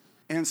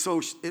 And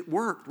so it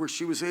worked, where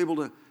she was able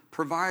to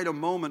provide a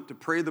moment to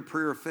pray the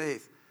prayer of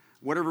faith.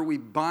 Whatever we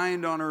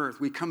bind on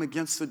earth, we come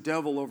against the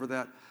devil over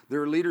that,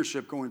 their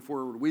leadership going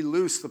forward. We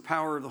loose the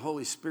power of the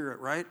Holy Spirit,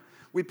 right?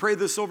 We pray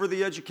this over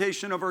the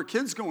education of our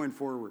kids going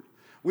forward.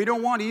 We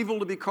don't want evil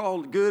to be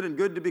called good and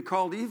good to be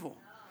called evil.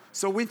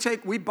 So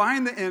we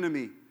bind the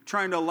enemy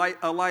trying to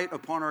alight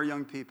upon our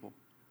young people.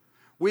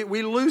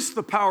 We loose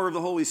the power of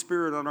the Holy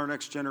Spirit on our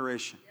next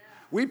generation.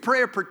 We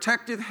pray a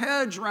protective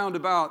hedge round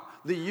about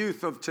the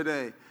youth of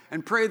today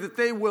and pray that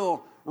they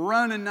will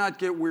run and not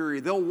get weary.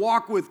 They'll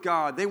walk with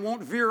God. They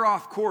won't veer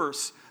off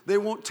course. They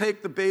won't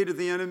take the bait of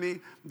the enemy.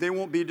 They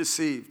won't be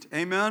deceived.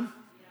 Amen?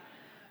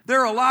 There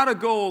are a lot of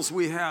goals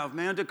we have,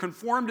 man, to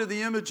conform to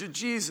the image of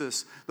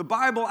Jesus. The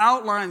Bible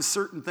outlines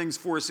certain things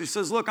for us. He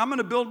says, look, I'm going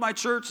to build my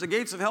church. The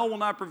gates of hell will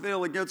not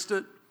prevail against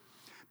it.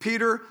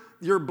 Peter,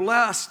 you're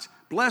blessed.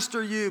 Blessed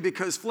are you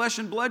because flesh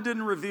and blood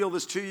didn't reveal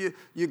this to you.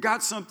 You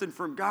got something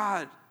from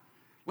God.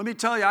 Let me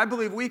tell you, I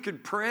believe we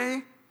could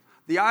pray.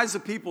 The eyes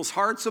of people's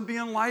hearts will be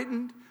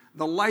enlightened.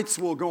 The lights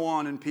will go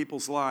on in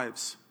people's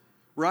lives,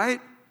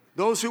 right?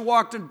 Those who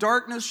walked in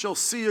darkness shall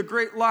see a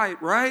great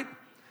light, right?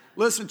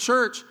 Listen,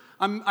 church,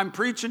 I'm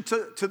preaching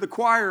to the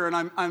choir, and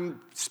I'm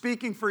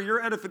speaking for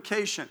your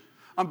edification.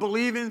 I'm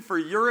believing for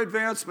your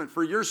advancement,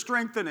 for your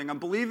strengthening. I'm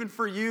believing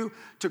for you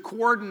to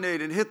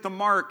coordinate and hit the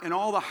mark in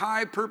all the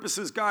high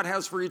purposes God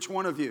has for each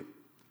one of you.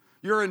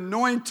 You're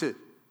anointed.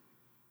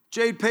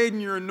 Jade Payton,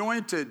 you're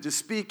anointed to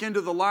speak into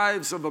the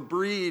lives of a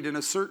breed in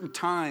a certain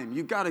time.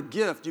 You've got a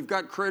gift. You've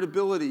got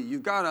credibility.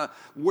 You've got a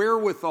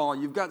wherewithal.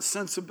 You've got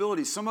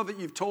sensibility. Some of it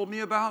you've told me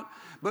about,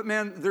 but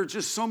man, there's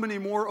just so many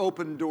more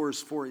open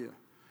doors for you.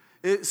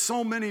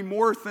 So many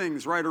more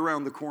things right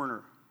around the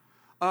corner.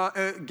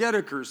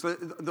 Gedekers,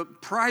 the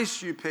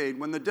price you paid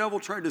when the devil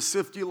tried to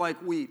sift you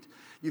like wheat.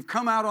 You've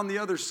come out on the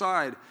other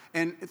side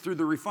and through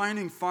the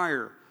refining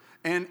fire,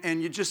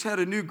 and you just had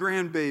a new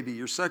grandbaby,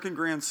 your second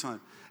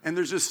grandson. And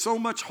there's just so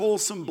much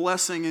wholesome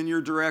blessing in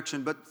your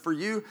direction. But for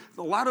you,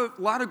 a lot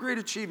of great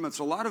achievements,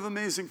 a lot of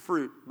amazing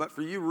fruit. But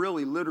for you,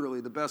 really,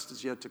 literally, the best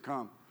is yet to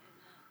come.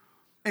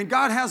 And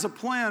God has a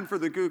plan for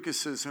the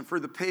Gukases and for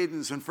the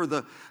Paydens and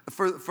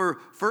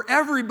for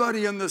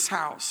everybody in this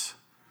house.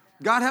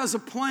 God has a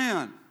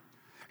plan.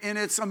 And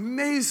it's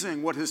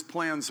amazing what his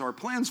plans are.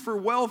 Plans for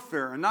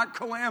welfare and not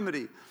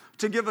calamity,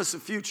 to give us a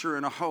future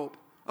and a hope.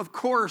 Of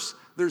course,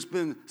 there's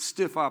been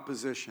stiff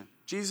opposition.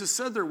 Jesus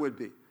said there would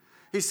be.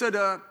 He said,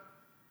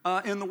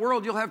 in the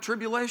world, you'll have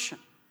tribulation.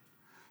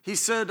 He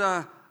said,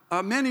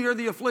 Many are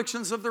the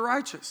afflictions of the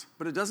righteous,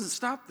 but it doesn't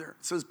stop there.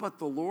 It says, but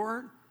the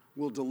Lord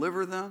will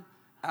deliver them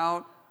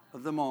out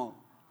of them all.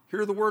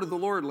 Hear the word of the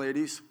Lord,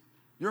 ladies.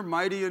 You're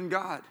mighty in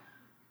God.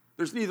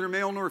 There's neither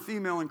male nor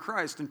female in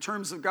Christ. In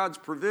terms of God's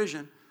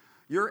provision,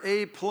 you're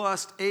A+,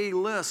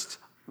 A-list,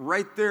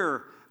 right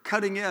there,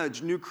 cutting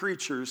edge, new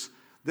creatures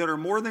that are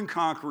more than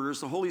conquerors.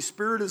 The Holy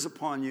Spirit is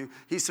upon you.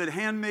 He said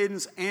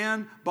handmaidens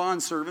and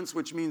bondservants,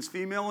 which means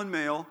female and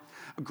male.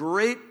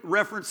 Great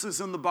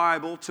references in the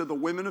Bible to the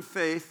women of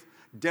faith,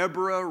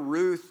 Deborah,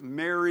 Ruth,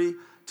 Mary,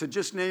 to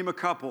just name a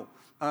couple,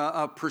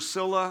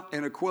 Priscilla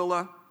and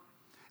Aquila.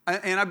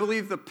 And I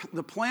believe the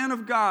plan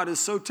of God is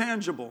so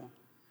tangible.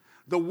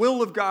 The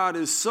will of God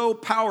is so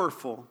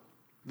powerful.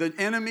 The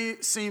enemy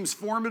seems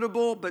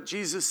formidable, but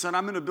Jesus said,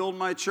 I'm going to build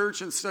my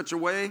church in such a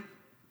way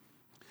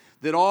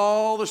that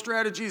all the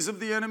strategies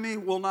of the enemy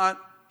will not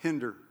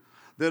hinder,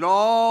 that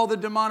all the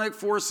demonic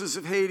forces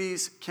of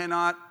Hades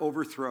cannot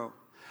overthrow,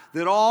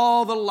 that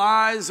all the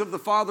lies of the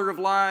father of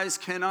lies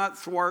cannot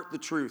thwart the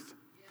truth,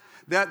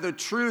 that the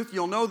truth,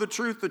 you'll know the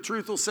truth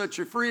will set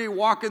you free,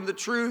 walk in the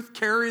truth,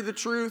 carry the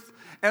truth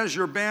as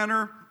your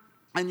banner,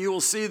 and you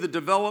will see the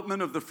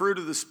development of the fruit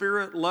of the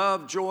Spirit,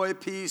 love, joy,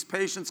 peace,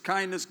 patience,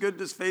 kindness,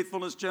 goodness,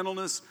 faithfulness,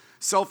 gentleness,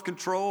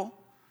 self-control.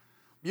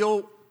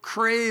 You'll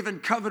crave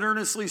and covet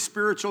earnestly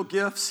spiritual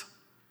gifts,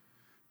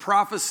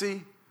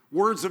 prophecy,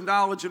 words of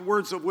knowledge and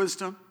words of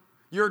wisdom.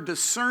 Your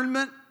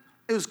discernment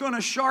is going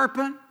to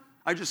sharpen.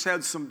 I just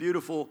had some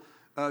beautiful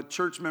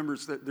church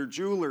members that they're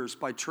jewelers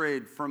by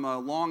trade from a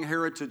long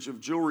heritage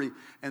of jewelry,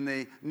 and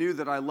they knew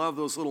that I love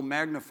those little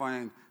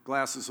magnifying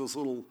glasses, those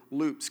little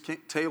loupes.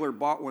 Taylor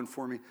bought one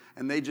for me,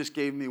 and they just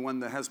gave me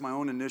one that has my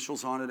own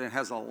initials on it and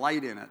has a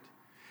light in it.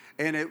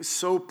 And it was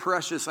so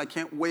precious. I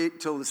can't wait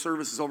till the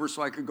service is over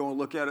so I could go and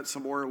look at it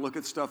some more and look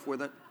at stuff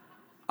with it.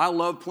 I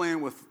love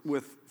playing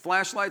with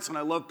flashlights, and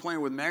I love playing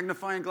with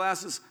magnifying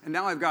glasses, and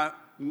now I've got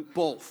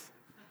both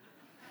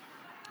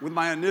with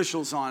my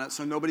initials on it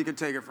so nobody can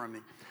take it from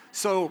me.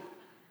 So,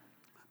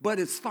 but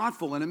it's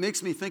thoughtful, and it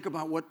makes me think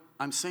about what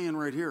I'm saying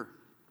right here.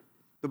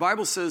 The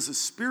Bible says a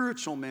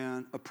spiritual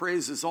man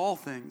appraises all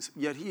things,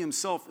 yet he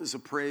himself is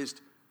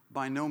appraised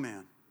by no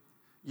man.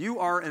 You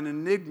are an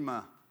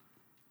enigma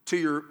to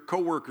your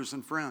coworkers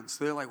and friends.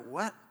 They're like,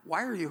 what?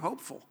 Why are you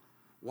hopeful?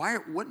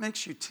 What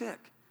makes you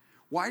tick?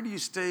 Why do you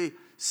stay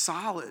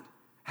solid?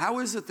 How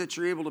is it that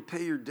you're able to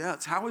pay your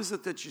debts? How is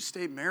it that you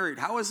stay married?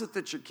 How is it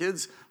that your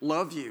kids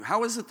love you?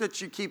 How is it that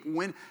you keep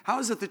winning? How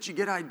is it that you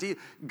get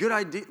good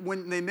idea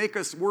when they make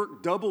us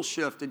work double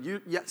shift and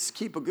you yet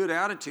keep a good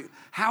attitude?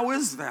 How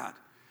is that?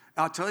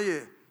 I'll tell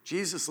you,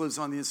 Jesus lives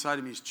on the inside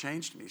of me. He's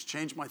changed me. He's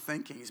changed my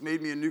thinking. He's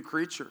made me a new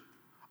creature.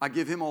 I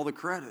give him all the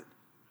credit.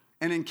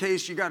 And in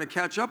case you got to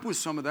catch up with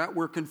some of that,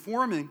 we're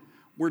conforming,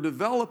 we're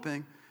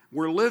developing,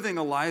 we're living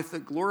a life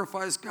that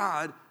glorifies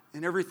God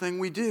in everything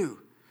we do.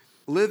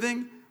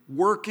 Living,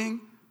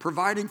 working,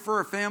 providing for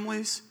our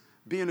families,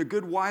 being a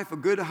good wife, a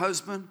good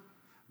husband,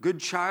 good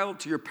child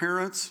to your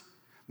parents,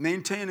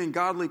 maintaining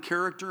godly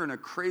character in a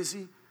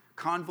crazy,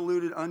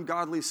 convoluted,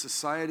 ungodly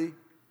society.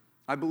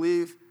 I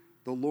believe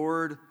the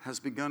Lord has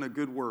begun a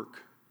good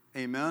work.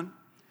 Amen?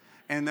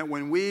 And that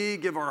when we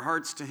give our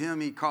hearts to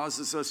him, he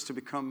causes us to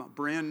become a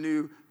brand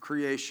new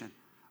creation,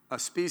 a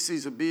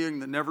species of being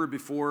that never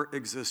before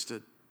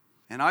existed.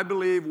 And I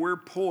believe we're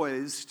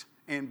poised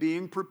and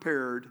being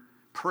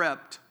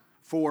prepped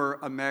for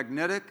a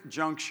magnetic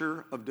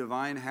juncture of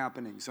divine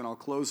happenings. And I'll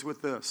close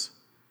with this.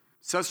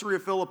 Caesarea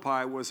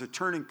Philippi was a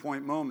turning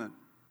point moment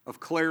of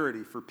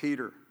clarity for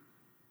Peter.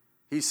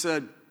 He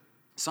said,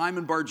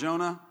 Simon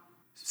Bar-Jonah,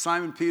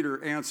 Simon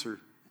Peter answered,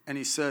 and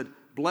he said,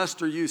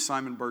 blessed are you,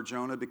 Simon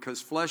Bar-Jonah,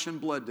 because flesh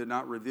and blood did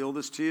not reveal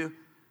this to you,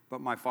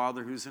 but my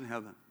Father who's in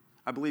heaven.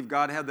 I believe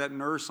God had that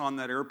nurse on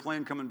that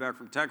airplane coming back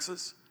from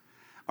Texas,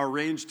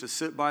 arranged to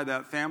sit by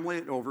that family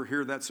and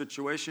overhear that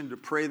situation, to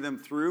pray them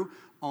through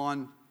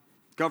on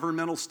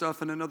governmental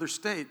stuff in another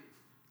state.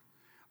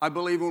 I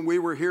believe when we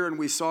were here and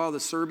we saw the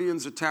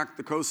Serbians attack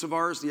the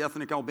Kosovars, the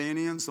ethnic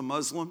Albanians, the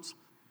Muslims,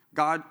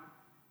 God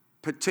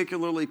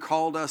particularly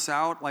called us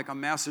out like a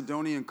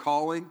Macedonian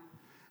calling.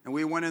 And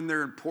we went in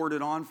there and poured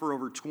it on for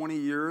over 20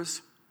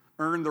 years,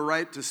 earned the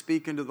right to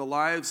speak into the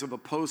lives of a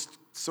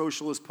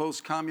post-socialist,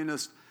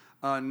 post-communist,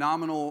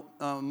 nominal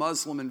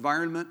Muslim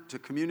environment, to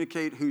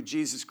communicate who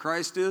Jesus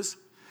Christ is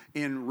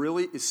in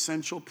really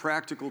essential,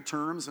 practical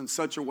terms in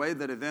such a way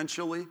that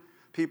eventually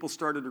people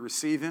started to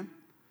receive him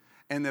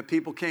and that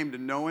people came to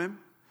know him.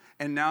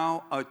 And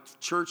now a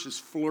church is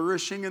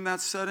flourishing in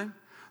that setting.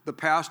 The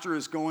pastor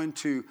is going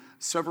to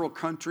several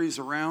countries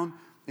around,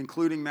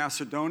 including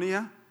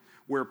Macedonia,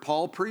 where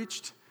Paul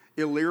preached.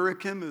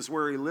 Illyricum is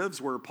where he lives,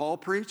 where Paul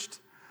preached.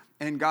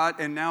 And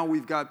now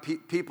we've got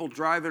people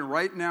driving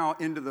right now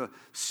into the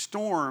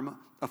storm,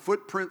 a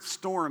footprint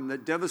storm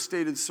that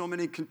devastated so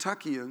many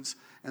Kentuckians,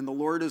 and the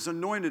Lord has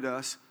anointed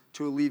us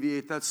to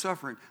alleviate that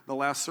suffering. The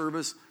last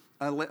service,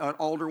 an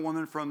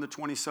alderwoman from the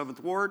 27th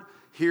Ward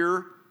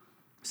here,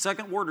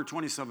 2nd Ward or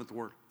 27th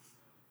Ward?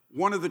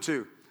 One of the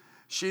two.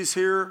 She's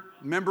here,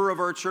 member of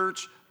our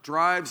church,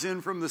 drives in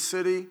from the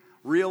city,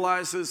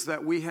 realizes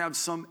that we have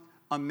some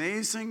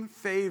amazing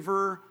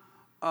favor,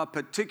 a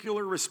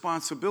particular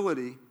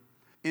responsibility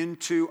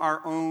into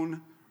our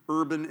own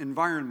urban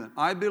environment.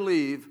 I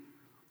believe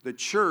the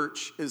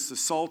church is the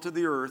salt of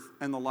the earth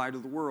and the light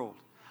of the world.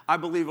 I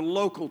believe a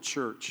local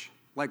church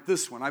like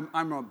this one.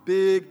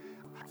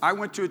 I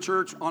went to a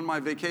church on my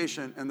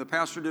vacation, and the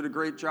pastor did a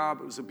great job.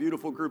 It was a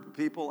beautiful group of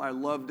people. I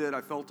loved it.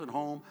 I felt at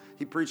home.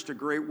 He preached a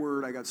great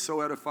word. I got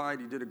so edified.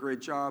 He did a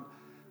great job.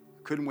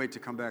 Couldn't wait to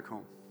come back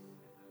home.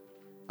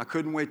 I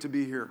couldn't wait to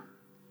be here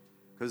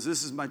because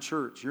this is my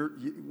church.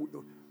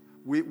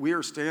 We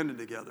are standing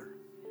together.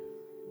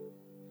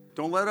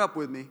 Don't let up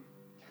with me.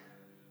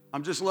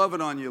 I'm just loving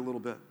on you a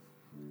little bit.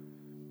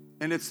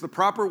 And it's the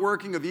proper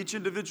working of each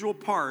individual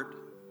part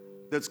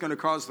that's going to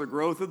cause the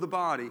growth of the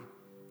body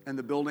and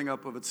the building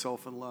up of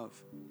itself in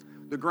love.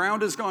 The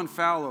ground has gone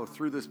fallow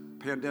through this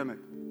pandemic.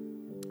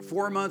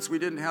 4 months we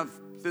didn't have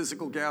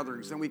physical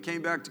gatherings. Then we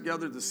came back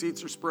together. The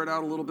seats are spread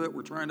out a little bit.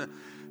 We're trying to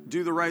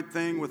do the right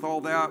thing with all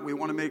that. We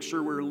want to make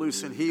sure we're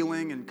loose in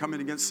healing and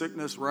coming against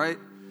sickness, right?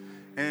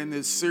 And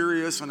it's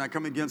serious, and I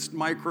come against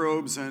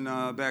microbes and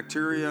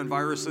bacteria and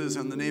viruses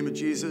in the name of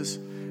Jesus.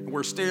 And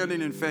we're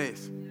standing in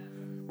faith.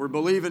 We're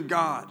believing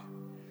God.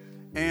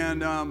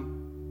 And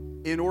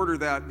in order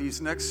that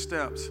these next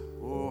steps,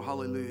 oh,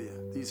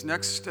 hallelujah, these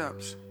next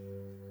steps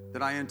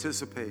that I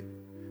anticipate,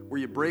 where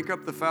you break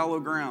up the fallow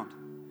ground,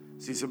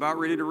 He's about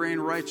ready to rain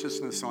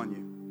righteousness on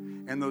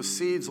you. And those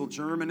seeds will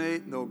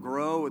germinate, and they'll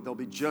grow, and they'll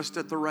be just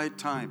at the right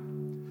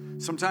time.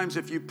 Sometimes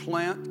if you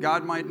plant,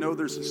 God might know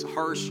there's this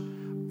harsh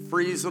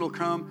freeze that'll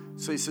come.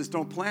 So he says,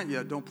 don't plant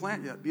yet, don't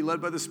plant yet. Be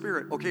led by the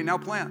Spirit. Okay, now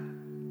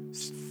plant.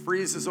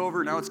 Freeze is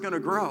over, now it's going to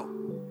grow.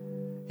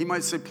 He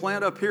might say,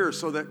 plant up here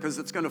so that, because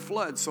it's going to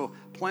flood. So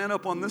plant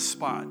up on this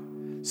spot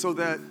so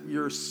that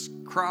your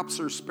crops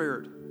are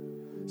spared.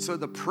 So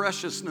the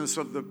preciousness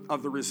of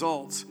the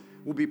results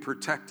will be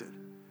protected.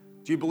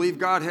 Do you believe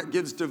God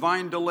gives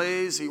divine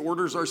delays? He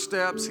orders our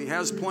steps. He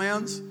has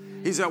plans.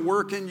 He's at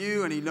work in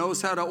you, and he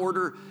knows how to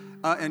order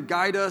and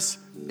guide us.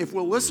 If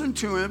we'll listen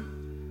to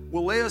him,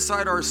 we'll lay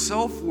aside our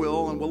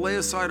self-will and we'll lay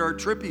aside our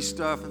trippy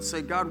stuff and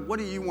say, God, what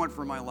do you want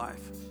for my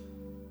life?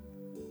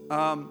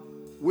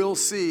 We'll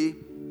see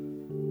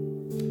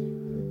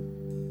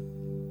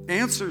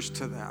answers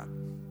to that.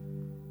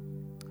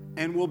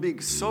 And we'll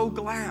be so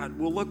glad.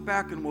 We'll look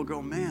back and we'll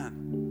go,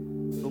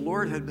 man, the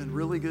Lord had been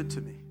really good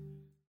to me.